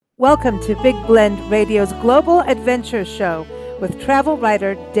Welcome to Big Blend Radio's Global Adventure Show with travel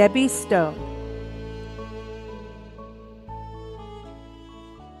writer Debbie Stone.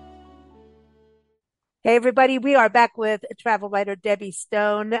 Hey, everybody, we are back with travel writer Debbie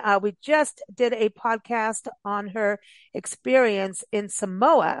Stone. We just did a podcast on her experience in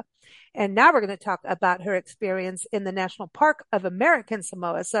Samoa, and now we're going to talk about her experience in the National Park of American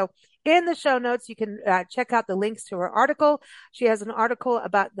Samoa. So in the show notes, you can check out the links to her article. She has an article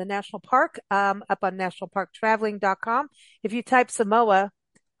about the national park up on nationalparktraveling.com. If you type Samoa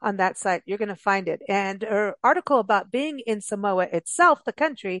on that site, you're going to find it. And her article about being in Samoa itself, the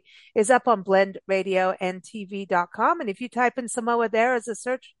country, is up on blendradioandtv.com. And if you type in Samoa there as a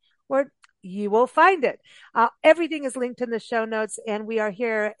search word, you will find it. Everything is linked in the show notes, and we are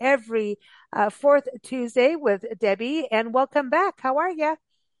here every fourth Tuesday with Debbie. And welcome back. How are you?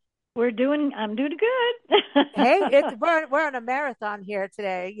 I'm doing good. Hey, we're on a marathon here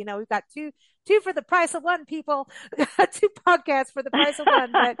today. You know, we've got two for the price of one, people. Two podcasts for the price of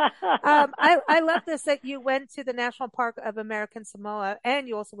one. But I love this that you went to the National Park of American Samoa and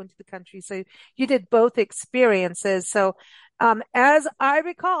you also went to the country. So you did both experiences. So as I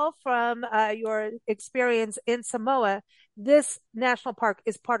recall from your experience in Samoa, this national park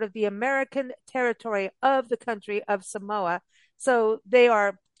is part of the American territory of the country of Samoa. So they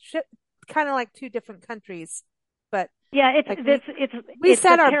are kind of like two different countries, but yeah, we it's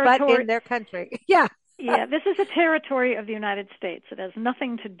set our butt in their country. Yeah. Yeah, this is a territory of the United States. It has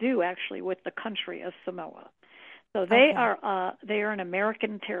nothing to do actually with the country of Samoa. So they are an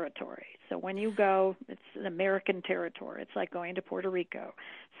American territory. So when you go, it's an American territory. It's like going to Puerto Rico.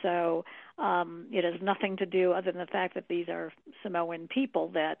 So it has nothing to do other than the fact that these are Samoan people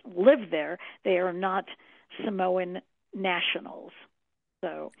that live there. They are not Samoan nationals.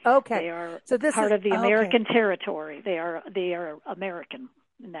 So they are part of the American territory. They are American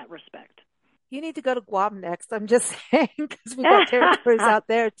in that respect. You need to go to Guam next. I'm just saying because we got territories out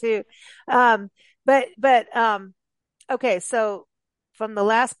there too. Okay. So from the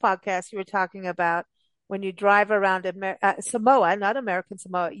last podcast, you were talking about when you drive around Samoa, not American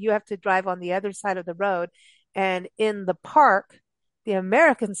Samoa, you have to drive on the other side of the road, and in the park, the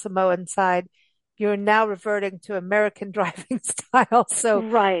American Samoan side, you're now reverting to American driving style. So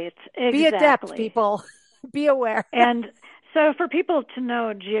right, exactly. Be adept, people. Be aware. And so for people to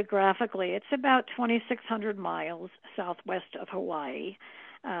know geographically, it's about 2,600 miles southwest of Hawaii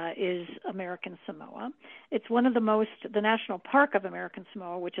is American Samoa. It's one of the National Park of American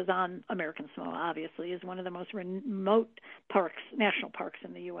Samoa, which is on American Samoa, obviously, is one of the most remote national parks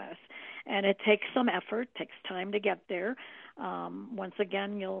in the U.S. And it takes some effort, takes time to get there. Once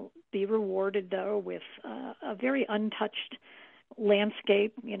again, you'll be rewarded, though, with a very untouched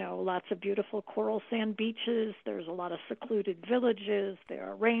landscape, lots of beautiful coral sand beaches. There's a lot of secluded villages. There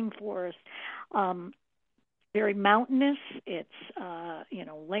are rainforests. Very mountainous. It's,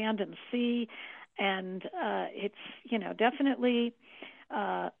 land and sea. And it's, definitely,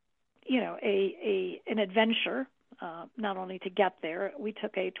 an adventure, not only to get there. We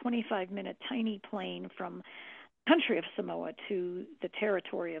took a 25-minute tiny plane from country of Samoa to the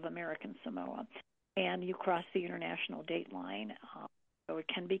territory of American Samoa, and you cross the international date line. So it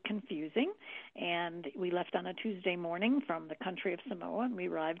can be confusing. And we left on a Tuesday morning from the country of Samoa, and we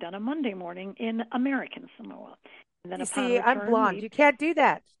arrived on a Monday morning in American Samoa. And then I'm blonde. You can't do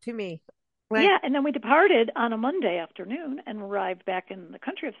that to me. Yeah, and then we departed on a Monday afternoon and arrived back in the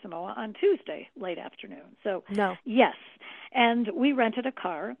country of Samoa on Tuesday late afternoon. So, yes. And we rented a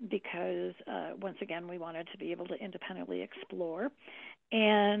car because, once again, we wanted to be able to independently explore.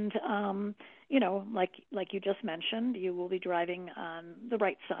 And, like you just mentioned, you will be driving on the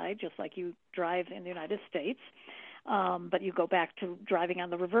right side, just like you drive in the United States. But you go back to driving on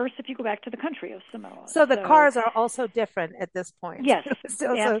the reverse if you go back to the country of Samoa. So the cars are also different at this point. Yes,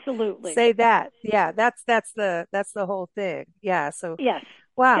 absolutely. Say that. Yeah, that's the whole thing. Yeah. So yes,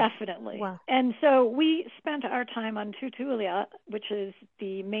 wow, definitely. Wow. And so we spent our time on Tutuila, which is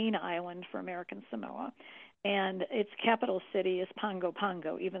the main island for American Samoa. And its capital city is Pongo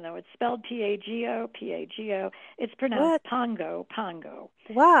Pongo, even though it's spelled Pago, it's pronounced Pongo Pongo.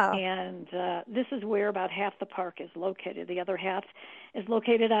 Wow. And this is where about half the park is located. The other half is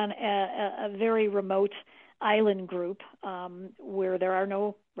located on a very remote island group where there are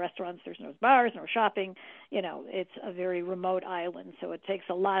no restaurants, there's no bars, no shopping. It's a very remote island, so it takes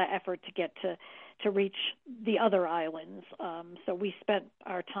a lot of effort to get to reach the other islands. So we spent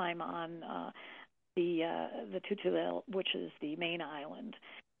our time on the Tutuila, which is the main island.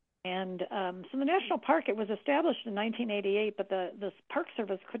 And so the national park, it was established in 1988, but the Park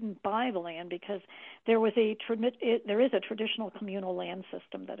Service couldn't buy the land because there is a traditional communal land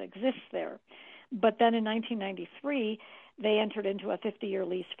system that exists there. But then in 1993, they entered into a 50-year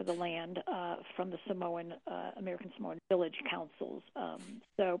lease for the land from the American Samoan Village Councils.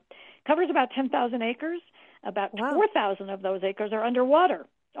 So covers about 10,000 acres. About Wow. 4,000 of those acres are underwater,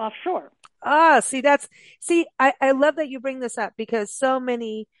 offshore. I love that you bring this up because so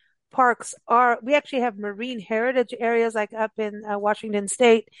many parks we actually have marine heritage areas like up in Washington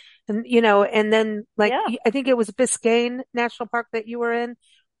State. And, and then like, Yeah, I think it was Biscayne National Park that you were in.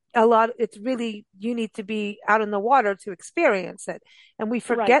 It's really, you need to be out in the water to experience it. And we right,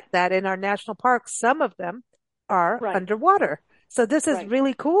 forget that in our national parks, some of them are right, underwater. So this is right.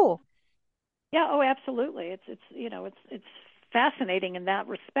 really cool. Yeah, oh, absolutely. It's fascinating in that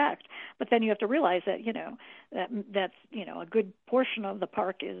respect. But then you have to realize that that's a good portion of the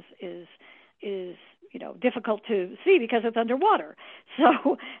park is difficult to see because it's underwater.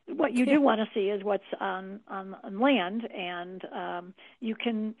 So what you Yeah. do want to see is what's on land, and you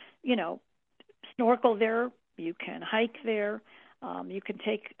can snorkel there, you can hike there, you can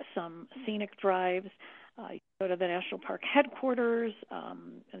take some scenic drives. You go to the national park headquarters,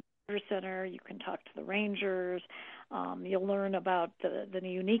 center. You can talk to the rangers. You'll learn about the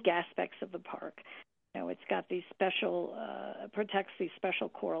unique aspects of the park. It's got these protects these special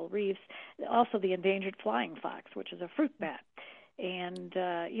coral reefs. Also, the endangered flying fox, which is a fruit bat. And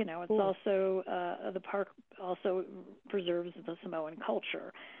it's Cool. also the park also preserves the Samoan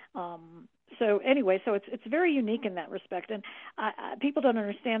culture. So anyway, so it's very unique in that respect, and people don't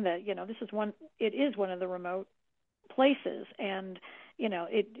understand that it is one of the remote places, and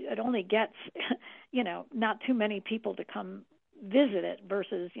it only gets not too many people to come visit it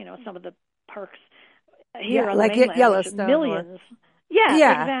versus some of the parks Yeah. here on the Like mainland, which are Yellowstone or, millions. Yeah,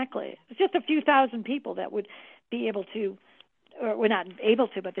 yeah. exactly. It's just a few thousand people that would be able to, or we're not able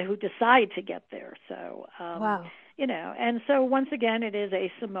to, but who decide to get there. So Wow. and so once again, it is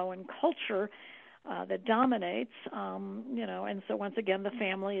a Samoan culture that dominates, and so once again, the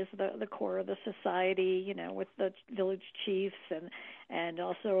family is the core of the society, with the village chiefs and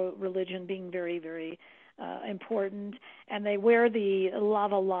also religion being very, very important. And they wear the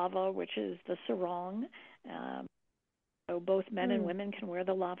lava, which is the sarong. Um, so both men and Hmm. women can wear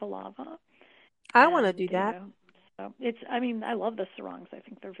the lava, I want to and do that. so I love the sarongs. I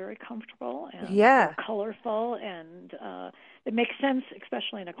think they're very comfortable and they're Yeah. colorful, and it makes sense,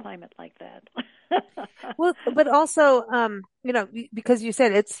 especially in a climate like that. Well, but also, because you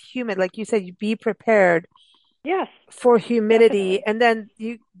said it's humid, like you said, you be prepared Yes, for humidity, definitely. and then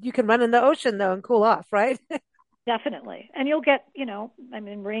you can run in the ocean though and cool off, right? Definitely. And you'll get,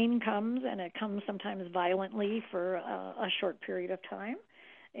 rain comes, and it comes sometimes violently for a short period of time.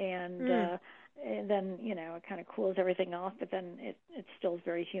 And, Mm. uh, and then, it kind of cools everything off, but then it still is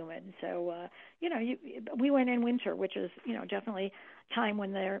very humid. So, we went in winter, which is, definitely time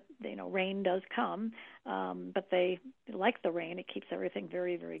when rain does come. But they like the rain. It keeps everything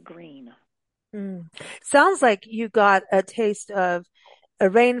very, very green. Mm. Sounds like you got a taste of a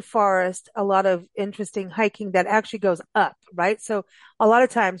rainforest, a lot of interesting hiking that actually goes up, right? So a lot of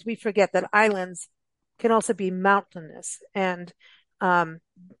times we forget that islands can also be mountainous, and um,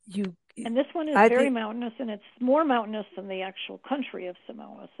 you, And this one is I very think, mountainous, and it's more mountainous than the actual country of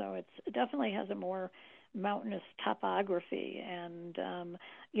Samoa. So it definitely has a more mountainous topography. And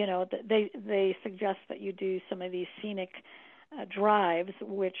they suggest that you do some of these scenic drives,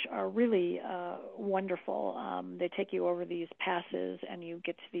 which are really wonderful. They take you over these passes, and you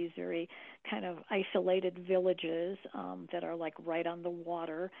get to these very kind of isolated villages that are like right on the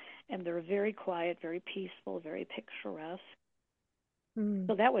water, and they're very quiet, very peaceful, very picturesque. mm,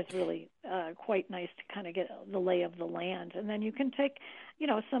 So that was really quite nice to kind of get the lay of the land. And then you can take,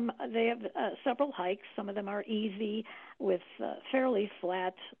 they have several hikes. Some of them are easy with fairly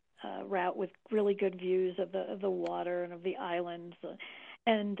flat route with really good views of the water and of the islands.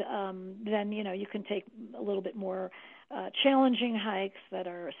 And then, you can take a little bit more challenging hikes that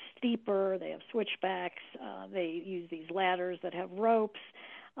are steeper. They have switchbacks. They use these ladders that have ropes.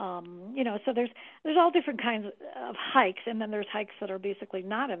 So there's all different kinds of hikes, and then there's hikes that are basically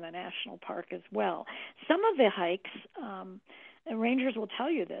not in the national park as well. Some of the hikes, and rangers will tell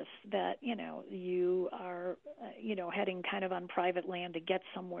you this, that you are heading kind of on private land to get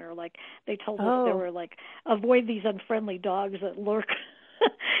somewhere. Like they told us, there oh, were like, avoid these unfriendly dogs that lurk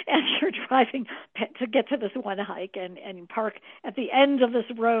as you're driving to get to this one hike, and park at the end of this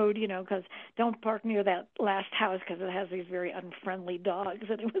road, because don't park near that last house because it has these very unfriendly dogs.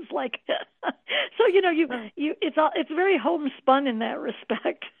 And it was like, so you oh. it's very homespun in that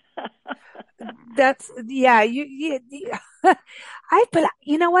respect. That's yeah, but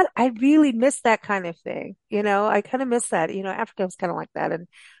you know what? I really miss that kind of thing. I kind of miss that. Africa was kind of like that. And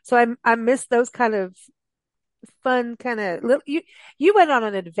so I miss those kind of fun kind of little, you went on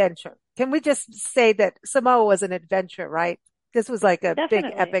an adventure. Can we just say that Samoa was an adventure, right? This was like a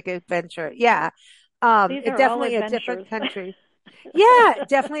big Definitely. epic adventure. Yeah. These It are all definitely a different adventures. country. Yeah,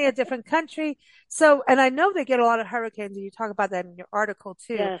 definitely a different country. So, and I know they get a lot of hurricanes, and you talk about that in your article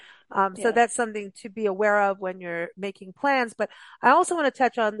too. Yes, So yes. that's something to be aware of when you're making plans. But I also want to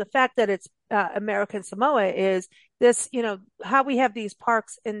touch on the fact that it's American Samoa is this, how we have these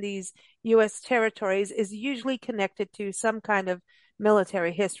parks in these U.S. territories is usually connected to some kind of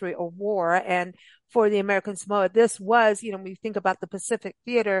military history or war. And for the American Samoa, this was, when we think about the Pacific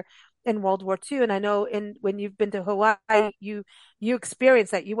Theater in World War II. And I know when you've been to Hawaii, you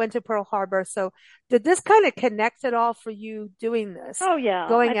experienced that. You went to Pearl Harbor. So did this kind of connect at all for you doing this, Oh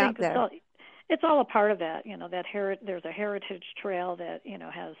yeah, I going out think there? it's all a part of that. There's a heritage trail that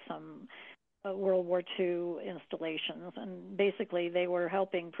has some World War II installations, and basically they were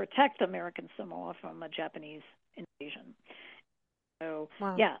helping protect American Samoa from a Japanese invasion. So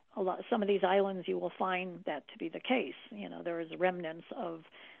Wow. yeah, some of these islands you will find that to be the case. There is remnants of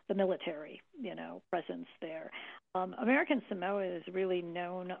the military, presence there. American Samoa is really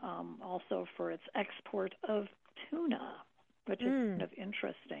known also for its export of tuna, which is kind Mm, of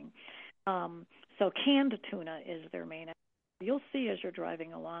interesting. So canned tuna is their main. You'll see as you're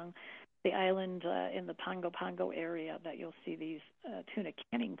driving along the island in the Pongo Pongo area that you'll see these tuna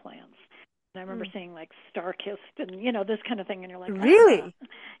canning plants. And I remember mm. seeing like Starkist and this kind of thing, and you're like, Really?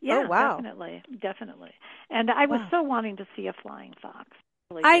 Oh, yeah, wow. definitely, definitely. And I was Wow. so wanting to see a flying fox,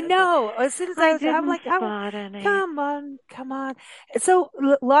 really I did, but know. As soon as I I'm didn't like, spot any. come on, come on. So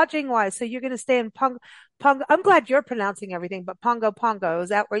lodging wise, so you're going to stay in Pongo. I'm glad you're pronouncing everything, but Pongo Pongo, is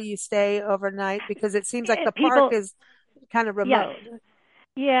that where you stay overnight? Because it seems like the park People, is kind of yes, remote.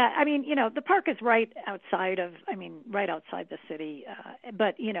 yeah, I mean, the park is right outside the city.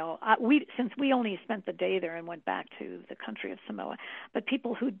 But since we only spent the day there and went back to the country of Samoa, but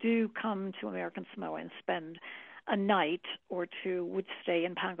people who do come to American Samoa and spend a night or two would stay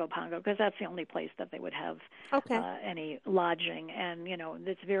in Pongo Pongo because that's the only place that they would have Okay. any lodging, and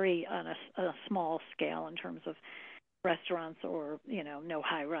it's very on a small scale in terms of restaurants or no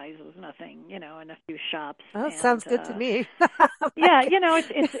high rises, nothing, and a few shops Oh, and sounds good to me. yeah, Like,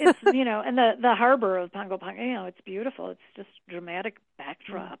 it's and the harbor of Pongo Pongo, it's beautiful. It's just dramatic mm,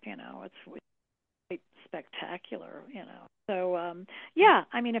 backdrop, it's quite spectacular, So yeah,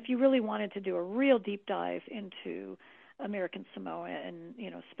 I mean, if you really wanted to do a real deep dive into American Samoa and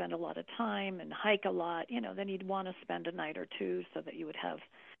spend a lot of time and hike a lot, then you'd want to spend a night or two so that you would have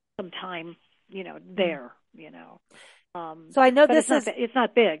some time, mm. there, So I know but this is, it's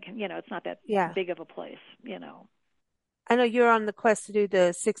not big, it's not that yeah, big of a place. I know you're on the quest to do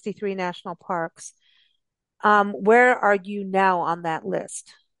the 63 national parks. Where are you now on that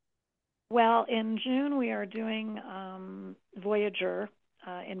list? Well, in June we are doing Voyager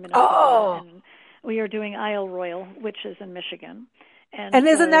in Minnesota, Oh, and we are doing Isle Royal, which is in Michigan. And and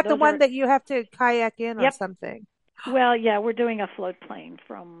isn't so that the those one are, that you have to kayak in or yep. something? Well, yeah, we're doing a float plane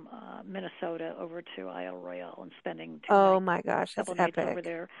from Minnesota over to Isle Royale and spending two Oh nights, my gosh, that's couple nights over epic.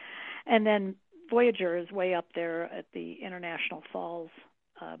 there. And then Voyager is way up there at the International Falls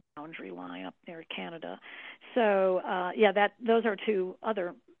boundary line up near Canada. So yeah, that those are two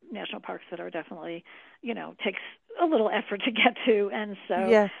other national parks that are definitely takes a little effort to get to, and so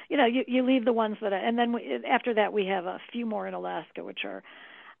Yeah. you leave the ones that and then after that we have a few more in Alaska which are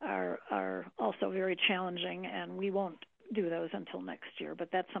also very challenging, and we won't do those until next year. But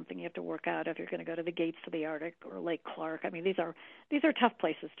that's something you have to work out if you're going to go to the gates of the Arctic or Lake Clark. I mean, these are tough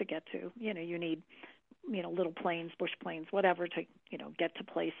places to get to. You need little planes, bush planes, whatever to get to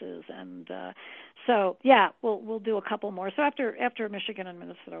places. And so yeah, we'll do a couple more. So after Michigan and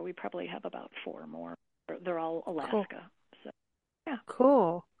Minnesota, we probably have about four more. They're all Cool. Alaska. So yeah,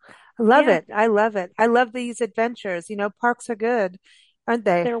 Cool. I love yeah. it. I love it. I love these adventures. Parks are good, aren't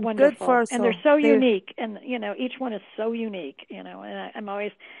they? They're Good for wonderful, our and they're soul. so They, unique. And each one is so unique. And I'm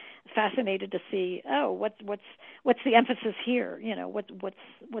always fascinated to see. Oh, what's the emphasis here? What's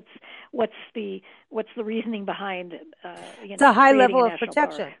what's the what's the reasoning behind it's a high creating a level of national park?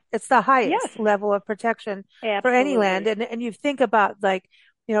 protection. It's the Yes, highest level of protection for any land. absolutely. And you think about like,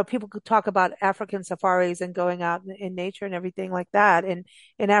 people could talk about African safaris and going out in nature and everything like that in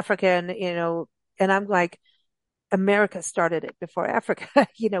Africa and I'm like, America started it before Africa.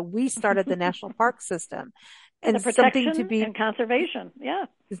 We started the national park system And the and something to protection be and conservation. Yeah.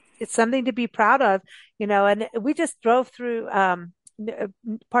 it's something to be proud of, and we just drove through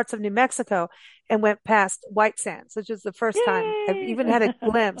parts of New Mexico and went past White Sands, which is the first time I've Yay! even had a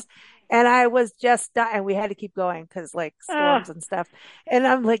glimpse. And I was just dying. We had to keep going because like storms and stuff. And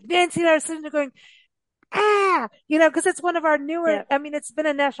I'm like, Nancy and I are sitting there going, because it's one of our newer, Yeah, I mean, it's been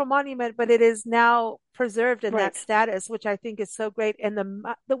a national monument, but it is now preserved in that right. status, which I think is so great. And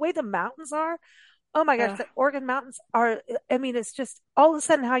the way the mountains are, oh my gosh, Uh, the Oregon mountains are, I mean, it's just all of a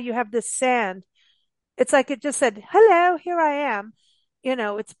sudden how you have this sand. It's like it just said, hello, here I am.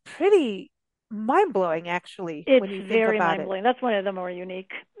 It's pretty mind blowing actually it's when you think very about mind it. blowing. That's one of the more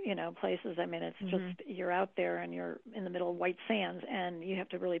unique, places. I mean, it's just Hmm. you're out there and you're in the middle of white sands, and you have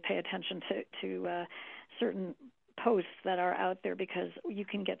to really pay attention to certain posts that are out there because you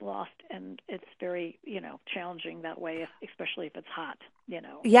can get lost, and it's very challenging that way, especially if it's hot.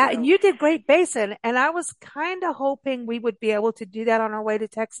 Yeah, and So you did Great Basin, and I was kind of hoping we would be able to do that on our way to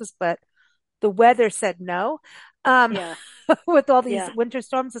Texas, but the weather said no. Um, yeah, with all these yeah. winter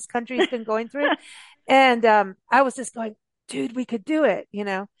storms this country's been going through. And I was just going, dude, we could do it,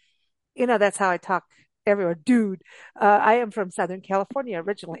 that's how I talk everywhere. Dude, I am from Southern California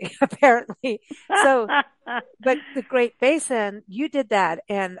originally, apparently. So, but the Great Basin, you did that.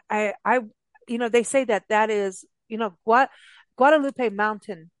 And they say that is, Guadalupe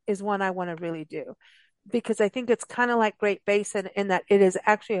Mountain is one I want to really do because I think it's kind of like Great Basin in that it is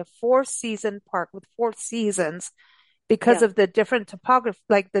actually a four-season park with four seasons because Yeah, of the different topography,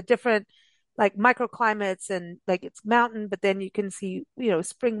 like the different like microclimates and like it's mountain, but then you can see,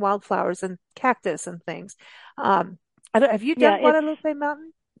 spring wildflowers and cactus and things. Have you yeah. done It's Guadalupe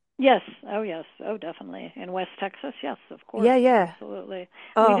Mountain? yes. Oh, yes. Oh, definitely. In West Texas, yes, of course, Yeah, yeah. absolutely.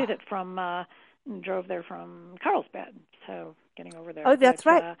 We Oh, did it from drove there from Carlsbad, so getting over there. oh, But that's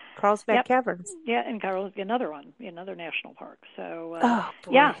right. Carlsbad yep, Caverns. yeah, and Carl, another one, another national park. So Oh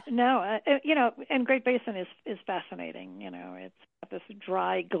yeah, boy. no, and Great Basin is fascinating. It's got this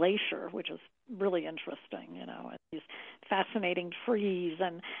dry glacier, which is really interesting. And these fascinating trees,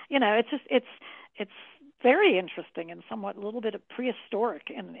 and it's just it's very interesting and somewhat a little bit of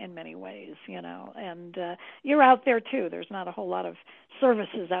prehistoric in many ways. And you're out there too. There's not a whole lot of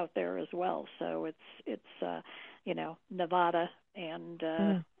services out there as well, so it's Nevada and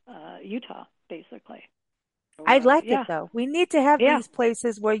Mm. Utah, basically. So, I like it yeah, though. We need to have yeah, these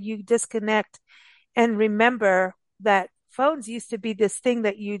places where you disconnect and remember that phones used to be this thing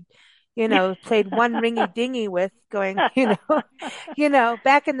that played one ringy dingy with going,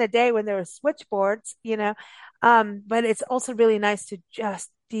 back in the day when there were switchboards, but it's also really nice to just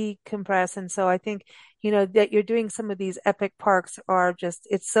decompress. And so I think, that you're doing some of these epic parks are just,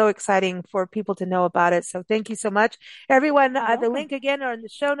 it's so exciting for people to know about it. So thank you so much. Everyone, you're the welcome. link again are in the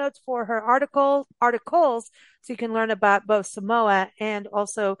show notes for her articles, so you can learn about both Samoa and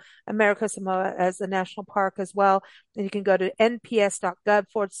also America Samoa as a national park as well. And you can go to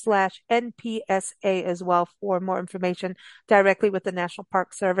nps.gov/NPSA as well for more information directly with the National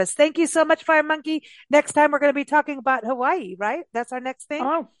Park Service. Thank you so much, Fire Monkey. Next time we're going to be talking about Hawaii, right? That's our next thing.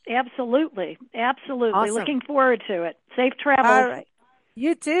 Oh, absolutely, absolutely. Awesome. Looking forward to it. Safe All travels. right.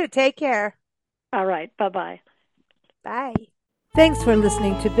 You too. Take care. All right, bye bye. Bye. Thanks for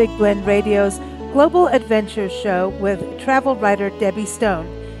listening to Big Blend Radio's Global Adventures Show with travel writer Debbie Stone.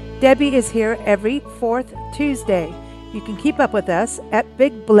 Debbie is here every fourth Tuesday. You can keep up with us at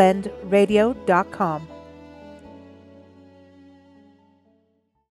bigblendradio.com.